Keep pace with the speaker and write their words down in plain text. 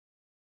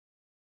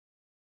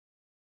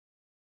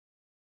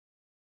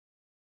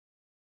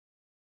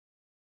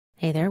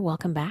Hey there,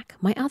 welcome back.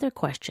 My other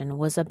question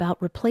was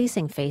about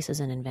replacing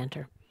faces in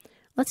Inventor.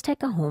 Let's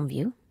take a home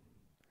view.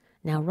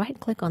 Now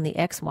right-click on the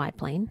XY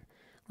plane.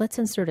 Let's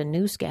insert a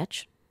new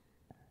sketch.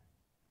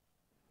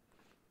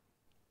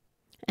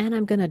 And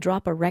I'm going to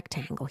drop a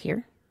rectangle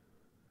here,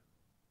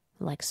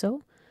 like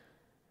so.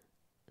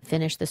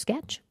 Finish the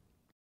sketch.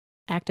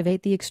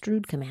 Activate the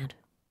Extrude command.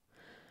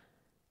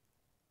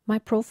 My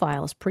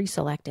profile is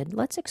pre-selected.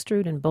 Let's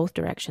extrude in both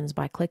directions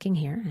by clicking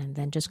here and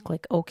then just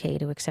click OK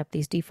to accept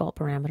these default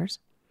parameters.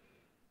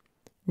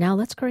 Now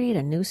let's create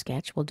a new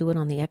sketch. We'll do it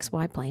on the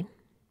XY plane.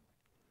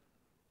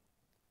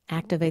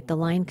 Activate the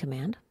line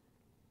command.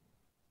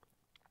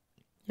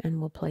 And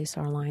we'll place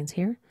our lines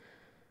here.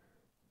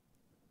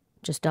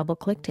 Just double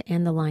click to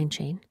end the line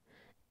chain.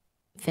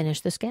 Finish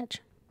the sketch.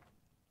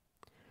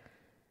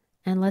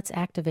 And let's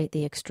activate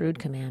the Extrude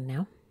command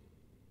now.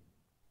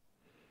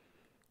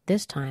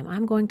 This time,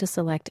 I'm going to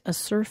select a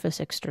surface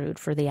extrude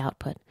for the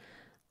output.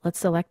 Let's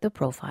select the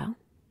profile,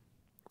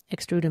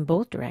 extrude in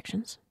both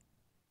directions.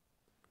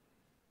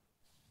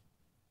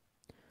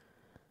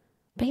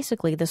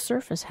 Basically, the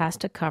surface has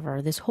to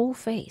cover this whole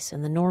face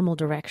in the normal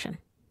direction.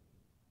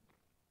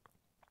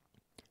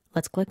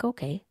 Let's click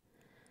OK.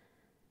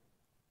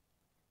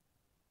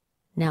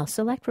 Now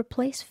select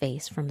Replace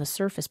Face from the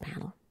Surface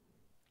panel.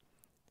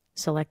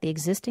 Select the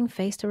existing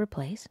face to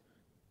replace,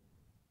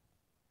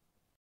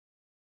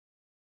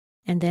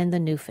 and then the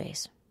new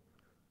face.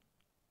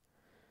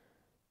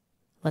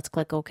 Let's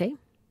click OK.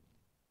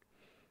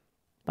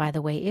 By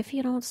the way, if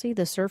you don't see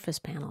the surface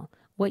panel,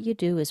 what you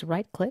do is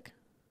right-click,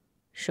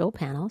 Show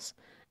Panels,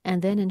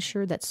 and then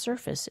ensure that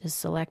Surface is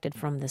selected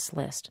from this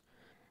list.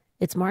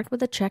 It's marked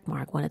with a check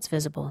mark when it's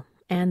visible.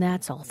 And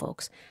that's all,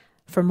 folks.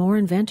 For more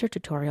Inventor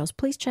tutorials,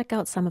 please check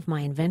out some of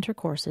my Inventor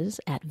courses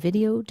at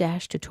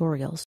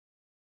Video-Tutorials.Net.